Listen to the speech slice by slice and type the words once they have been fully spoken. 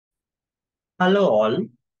Hello all,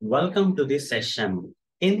 welcome to this session.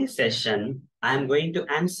 In this session, I am going to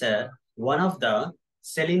answer one of the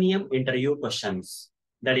Selenium interview questions.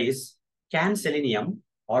 That is, can Selenium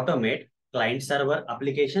automate client-server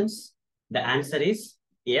applications? The answer is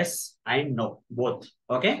yes and no, both.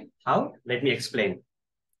 Okay, how? Let me explain.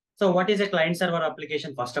 So what is a client-server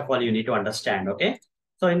application? First of all, you need to understand, okay?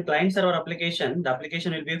 So in client-server application, the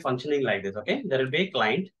application will be functioning like this, okay? There will be a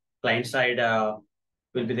client side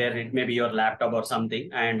will be there. It may be your laptop or something.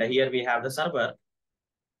 And here we have the server.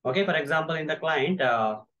 Okay, for example, in the client,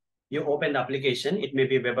 you open the application. It may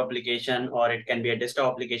be a web application or it can be a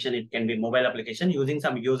desktop application. It can be mobile application using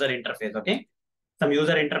some user interface. Okay, some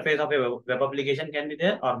user interface of a web application can be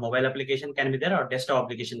there, or mobile application can be there, or desktop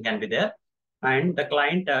application can be there. And the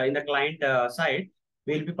client in the client side,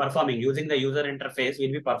 we'll be performing using the user interface.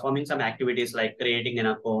 We'll be performing some activities like creating an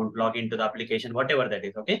account, log into the application, whatever that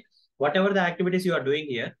is. Okay, whatever the activities you are doing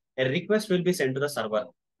here, a request will be sent to the server,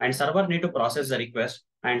 and server need to process the request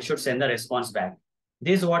and should send the response back.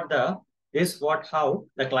 This is what how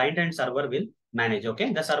the client and server will manage.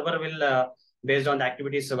 Okay, the server will based on the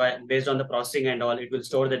activities, based on the processing and all, it will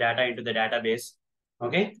store the data into the database.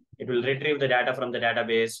 Okay, it will retrieve the data from the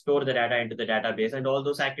database, store the data into the database, and all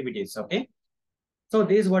those activities. Okay, so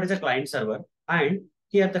this is what is a client server, and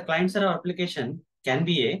here the client server application can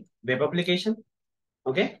be a web application.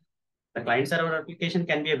 Okay, the client server application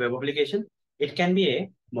can be a web application. It can be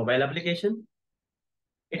a mobile application.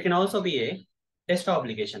 It can also be a desktop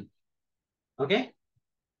application. Okay.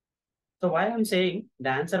 So why I'm saying the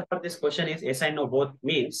answer for this question is yes and no both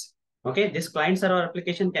means, okay, this client server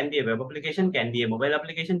application can be a web application, can be a mobile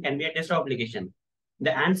application, can be a desktop application.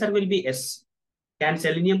 The answer will be yes. Can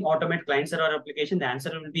Selenium automate client server application? The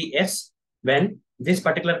answer will be yes when this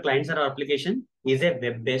particular client server application is a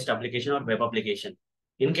web-based application or web application.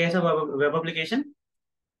 In case of a web application,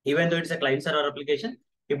 even though it's a client server application,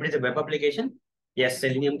 if it is a web application, yes,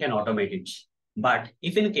 Selenium can automate it. But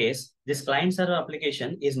if in case this client server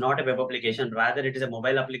application is not a web application, rather it is a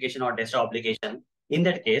mobile application or desktop application, in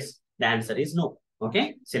that case, the answer is no.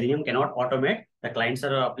 Okay, Selenium cannot automate the client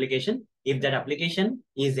server application if that application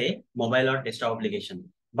is a mobile or desktop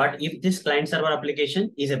application. But if this client server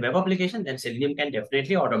application is a web application, then Selenium can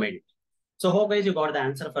definitely automate it. So hope guys you got the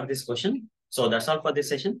answer for this question. So that's all for this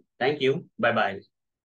session. Thank you. Bye bye.